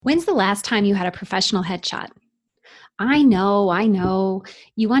When's the last time you had a professional headshot? I know.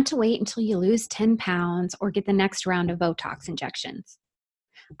 You want to wait until you lose 10 pounds or get the next round of Botox injections.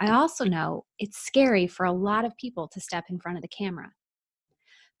 I also know it's scary for a lot of people to step in front of the camera.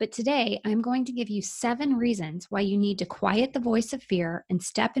 But today, I'm going to give you 7 reasons why you need to quiet the voice of fear and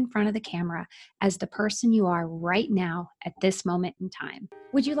step in front of the camera as the person you are right now at this moment in time.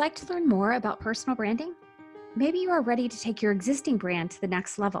 Would you like to learn more about personal branding? Maybe you are ready to take your existing brand to the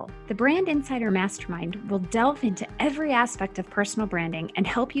next level. The Brand Insider Mastermind will delve into every aspect of personal branding and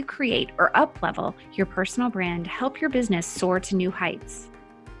help you create or up-level your personal brand, help your business soar to new heights.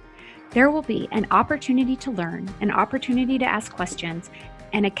 There will be an opportunity to learn, an opportunity to ask questions,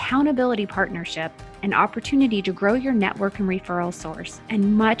 an accountability partnership, an opportunity to grow your network and referral source,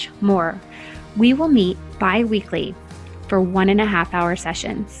 and much more. We will meet bi-weekly for 1.5-hour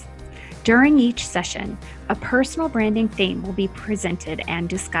sessions. During each session, a personal branding theme will be presented and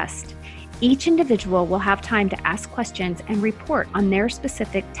discussed. Each individual will have time to ask questions and report on their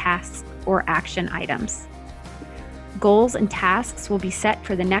specific tasks or action items. Goals and tasks will be set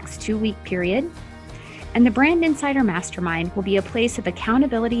for the next 2-week period. And the Brand Insider Mastermind will be a place of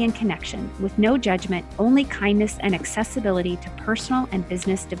accountability and connection with no judgment, only kindness and accessibility to personal and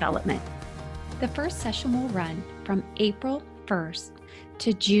business development. The first session will run from April 1st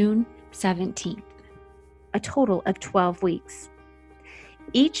to June 17th, a total of 12 weeks.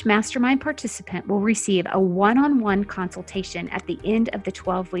 Each mastermind participant will receive a one-on-one consultation at the end of the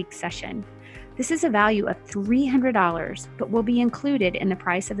 12-week session. This is a value of $300, but will be included in the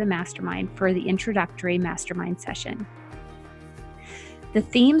price of the mastermind for the introductory mastermind session. The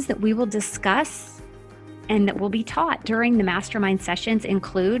themes that we will discuss and that will be taught during the mastermind sessions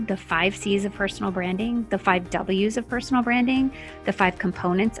include the 5 C's of personal branding, the 5 W's of personal branding, the 5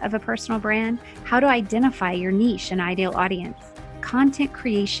 components of a personal brand, how to identify your niche and ideal audience, content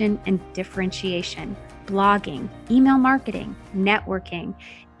creation and differentiation, blogging, email marketing, networking,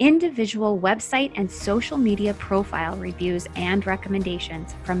 individual website and social media profile reviews and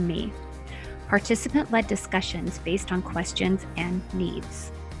recommendations from me, participant-led discussions based on questions and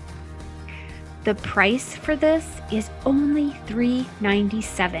needs. The price for this is only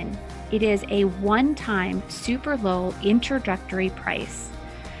 $397. It is a one-time super low introductory price.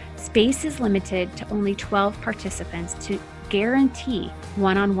 Space is limited to only 12 participants to guarantee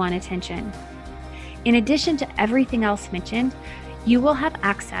one-on-one attention. In addition to everything else mentioned, you will have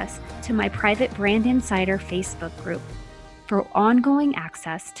access to my private Brand Insider Facebook group for ongoing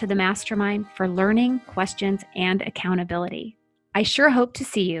access to the mastermind for learning, questions, and accountability. I sure hope to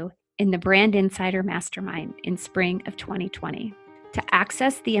see you in the Brand Insider Mastermind in spring of 2020. To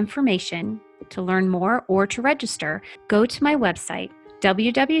access the information, to learn more, or to register, go to my website,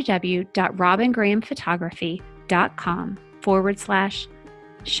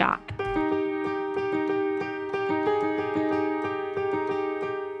 www.robingrahamphotography.com/shop.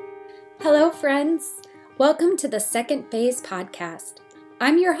 Hello, friends. Welcome to the Second Phase podcast.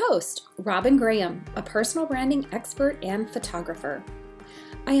 I'm your host, Robin Graham, a personal branding expert and photographer.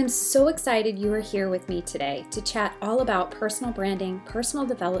 I am so excited you are here with me today to chat all about personal branding, personal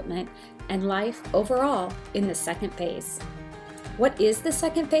development, and life overall in the second phase. What is the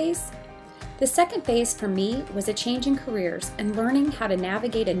second phase? The second phase for me was a change in careers and learning how to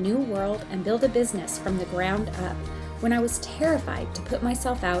navigate a new world and build a business from the ground up when I was terrified to put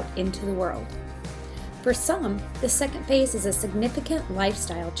myself out into the world. For some, the second phase is a significant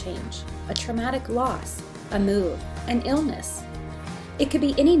lifestyle change, a traumatic loss, a move, an illness. It could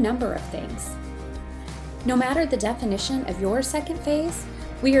be any number of things. No matter the definition of your second phase,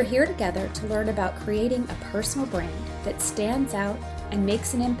 we are here together to learn about creating a personal brand that stands out and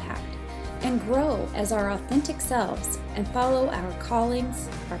makes an impact, and grow as our authentic selves and follow our callings,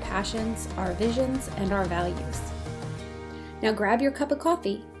 our passions, our visions, and our values. Now grab your cup of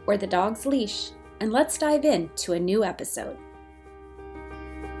coffee or the dog's leash, and let's dive into a new episode.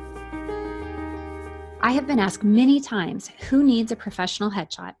 I have been asked many times who needs a professional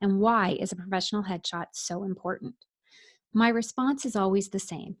headshot and why is a professional headshot so important? My response is always the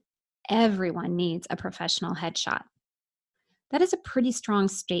same. Everyone needs a professional headshot. That is a pretty strong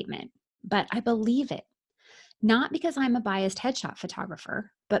statement, but I believe it. Not because I'm a biased headshot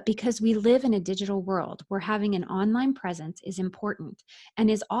photographer, but because we live in a digital world where having an online presence is important and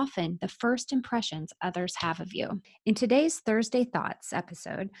is often the first impressions others have of you. In today's Thursday Thoughts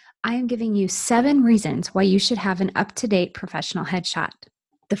episode, I am giving you 7 reasons why you should have an up-to-date professional headshot.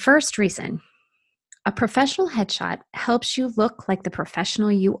 The first reason, a professional headshot helps you look like the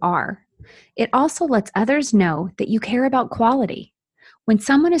professional you are. It also lets others know that you care about quality. When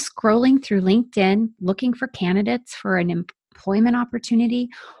someone is scrolling through LinkedIn looking for candidates for an employment opportunity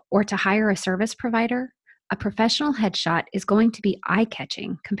or to hire a service provider, a professional headshot is going to be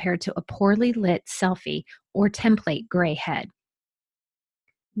eye-catching compared to a poorly lit selfie or template gray head.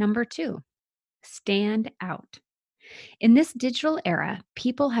 Number 2, stand out. In this digital era,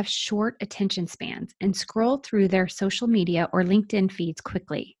 people have short attention spans and scroll through their social media or LinkedIn feeds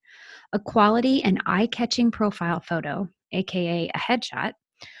quickly. A quality and eye-catching profile photo, aka a headshot,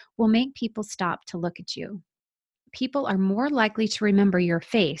 will make people stop to look at you. People are more likely to remember your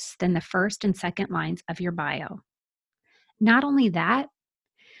face than the first and second lines of your bio. Not only that,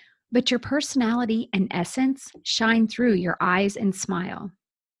 but your personality and essence shine through your eyes and smile.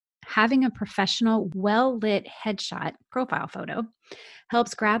 Having a professional, well-lit headshot profile photo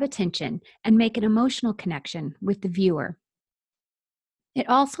helps grab attention and make an emotional connection with the viewer. It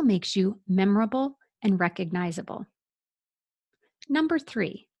also makes you memorable and recognizable. Number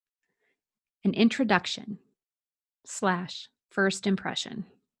 3, an introduction / first impression.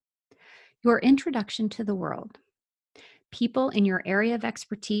 Your introduction to the world. People in your area of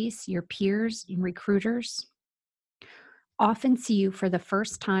expertise, your peers and recruiters, often see you for the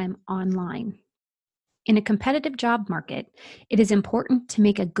first time online. In a competitive job market, it is important to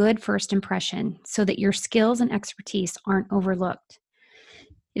make a good first impression so that your skills and expertise aren't overlooked.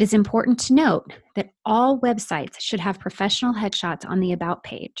 It is important to note that all websites should have professional headshots on the About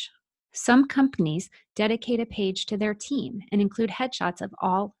page. Some companies dedicate a page to their team and include headshots of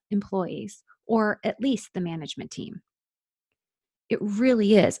all employees, or at least the management team. It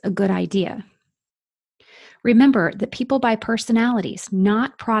really is a good idea. Remember that people buy personalities,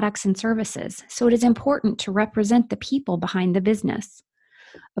 not products and services, so it is important to represent the people behind the business.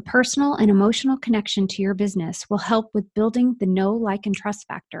 A personal and emotional connection to your business will help with building the know, like, and trust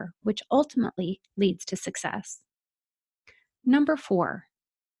factor, which ultimately leads to success. Number 4,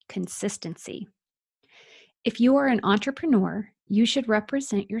 consistency. If you are an entrepreneur, you should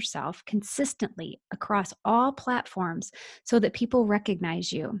represent yourself consistently across all platforms so that people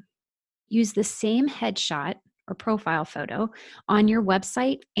recognize you. Use the same headshot or profile photo on your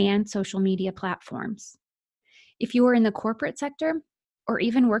website and social media platforms. If you are in the corporate sector or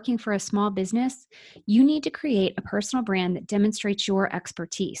even working for a small business, you need to create a personal brand that demonstrates your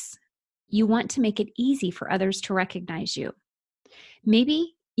expertise. You want to make it easy for others to recognize you.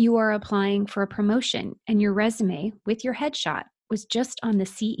 Maybe you are applying for a promotion and your resume with your headshot was just on the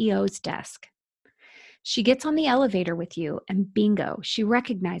CEO's desk. She gets on the elevator with you and bingo, she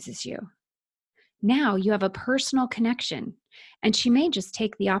recognizes you. Now you have a personal connection, and she may just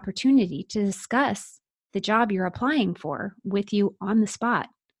take the opportunity to discuss the job you're applying for with you on the spot.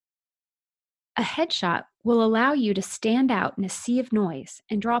 A headshot will allow you to stand out in a sea of noise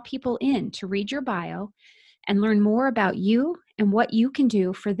and draw people in to read your bio and learn more about you and what you can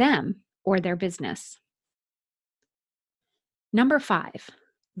do for them or their business. Number 5,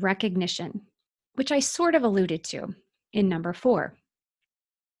 recognition, which I sort of alluded to in number 4.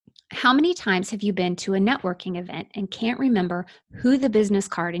 How many times have you been to a networking event and can't remember who the business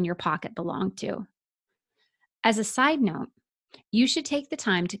card in your pocket belonged to? As a side note, you should take the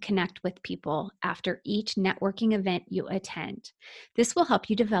time to connect with people after each networking event you attend. This will help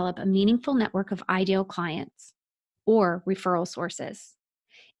you develop a meaningful network of ideal clients or referral sources.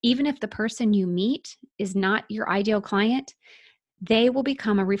 Even if the person you meet is not your ideal client, they will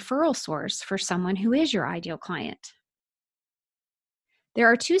become a referral source for someone who is your ideal client. There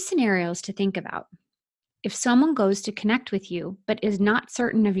are 2 scenarios to think about. If someone goes to connect with you but is not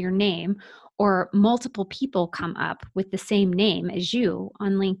certain of your name, or multiple people come up with the same name as you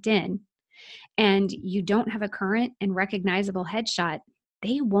on LinkedIn, and you don't have a current and recognizable headshot,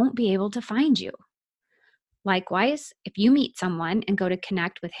 they won't be able to find you. Likewise, if you meet someone and go to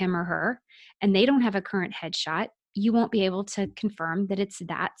connect with him or her, and they don't have a current headshot, you won't be able to confirm that it's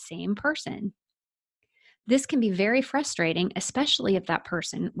that same person. This can be very frustrating, especially if that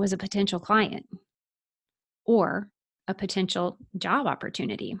person was a potential client or a potential job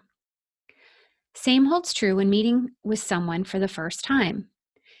opportunity. Same holds true when meeting with someone for the first time.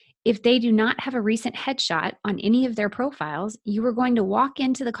 If they do not have a recent headshot on any of their profiles, you are going to walk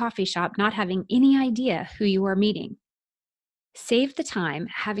into the coffee shop not having any idea who you are meeting. Save the time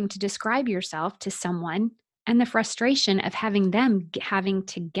having to describe yourself to someone and the frustration of having them having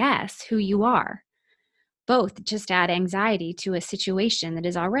to guess who you are. Both just add anxiety to a situation that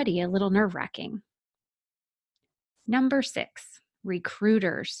is already a little nerve-wracking. Number 6,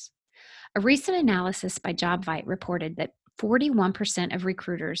 recruiters. A recent analysis by JobVite reported that 41% of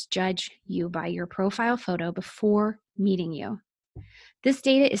recruiters judge you by your profile photo before meeting you. This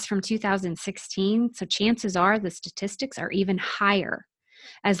data is from 2016, so chances are the statistics are even higher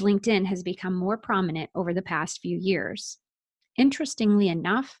as LinkedIn has become more prominent over the past few years. Interestingly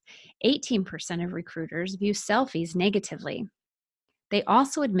enough, 18% of recruiters view selfies negatively. They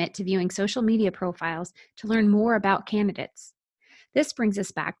also admit to viewing social media profiles to learn more about candidates. This brings us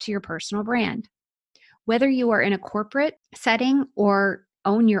back to your personal brand. Whether you are in a corporate setting or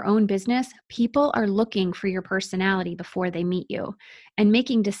own your own business, people are looking for your personality before they meet you and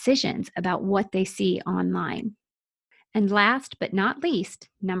making decisions about what they see online. And last but not least,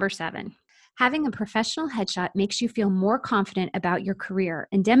 number 7. Having a professional headshot makes you feel more confident about your career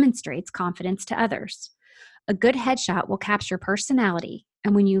and demonstrates confidence to others. A good headshot will capture personality,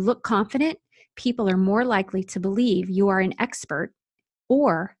 and when you look confident, people are more likely to believe you are an expert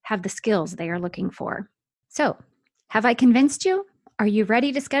or have the skills they are looking for. So, have I convinced you? Are you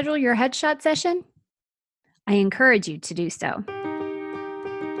ready to schedule your headshot session? I encourage you to do so.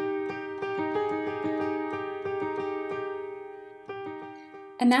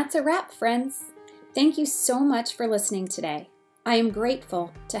 And that's a wrap, friends. Thank you so much for listening today. I am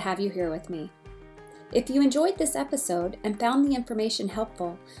grateful to have you here with me. If you enjoyed this episode and found the information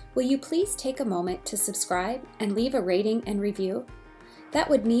helpful, will you please take a moment to subscribe and leave a rating and review? That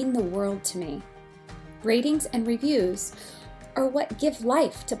would mean the world to me. Ratings and reviews are what give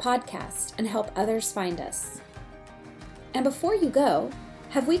life to podcasts and help others find us. And before you go,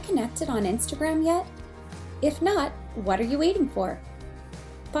 have we connected on Instagram yet? If not, what are you waiting for?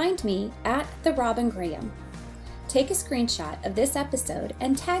 Find me at The Robin Graham. Take a screenshot of this episode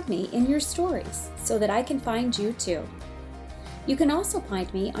and tag me in your stories so that I can find you too. You can also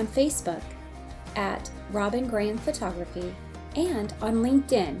find me on Facebook at Robin Graham Photography and on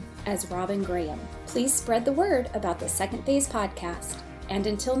LinkedIn as Robin Graham. Please spread the word about the Second Phase podcast. And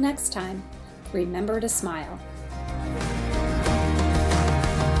until next time, remember to smile.